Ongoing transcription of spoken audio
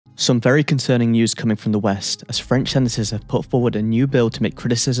Some very concerning news coming from the West, as French senators have put forward a new bill to make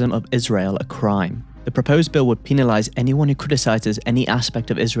criticism of Israel a crime. The proposed bill would penalise anyone who criticises any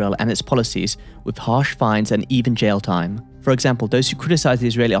aspect of Israel and its policies with harsh fines and even jail time. For example, those who criticise the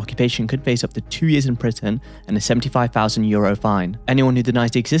Israeli occupation could face up to 2 years in prison and a €75,000 fine. Anyone who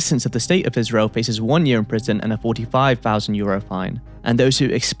denies the existence of the State of Israel faces 1 year in prison and a €45,000 fine. And those who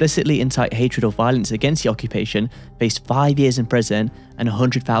explicitly incite hatred or violence against the occupation face 5 years in prison and a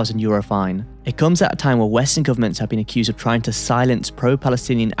 €100,000 fine. It comes at a time where Western governments have been accused of trying to silence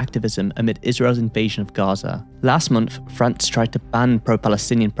pro-Palestinian activism amid Israel's invasion of Gaza. Last month, France tried to ban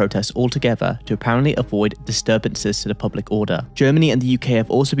pro-Palestinian protests altogether to apparently avoid disturbances to the public order. Germany and the UK have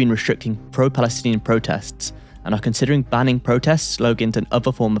also been restricting pro-Palestinian protests and are considering banning protests, slogans and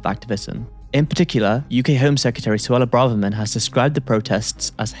other forms of activism. In particular, UK Home Secretary Suella Braverman has described the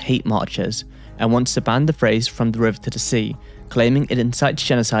protests as hate marches and wants to ban the phrase "from the river to the sea," claiming it incites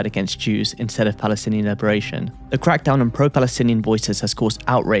genocide against Jews instead of Palestinian liberation. The crackdown on pro-Palestinian voices has caused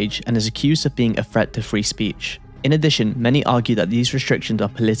outrage and is accused of being a threat to free speech. In addition, many argue that these restrictions are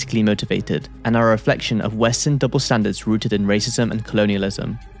politically motivated and are a reflection of Western double standards rooted in racism and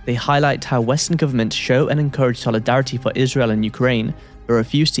colonialism. They highlight how Western governments show and encourage solidarity for Israel and Ukraine, but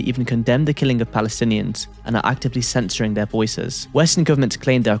refuse to even condemn the killing of Palestinians and are actively censoring their voices. Western governments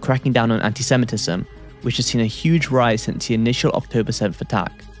claim they are cracking down on anti-Semitism, which has seen a huge rise since the initial October 7th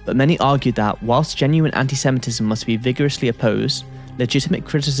attack. But many argue that, whilst genuine anti-Semitism must be vigorously opposed, legitimate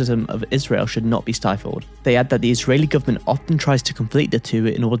criticism of Israel should not be stifled. They add that the Israeli government often tries to conflate the two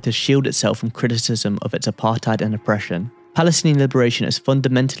in order to shield itself from criticism of its apartheid and oppression. Palestinian liberation is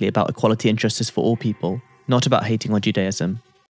fundamentally about equality and justice for all people, not about hating on Judaism.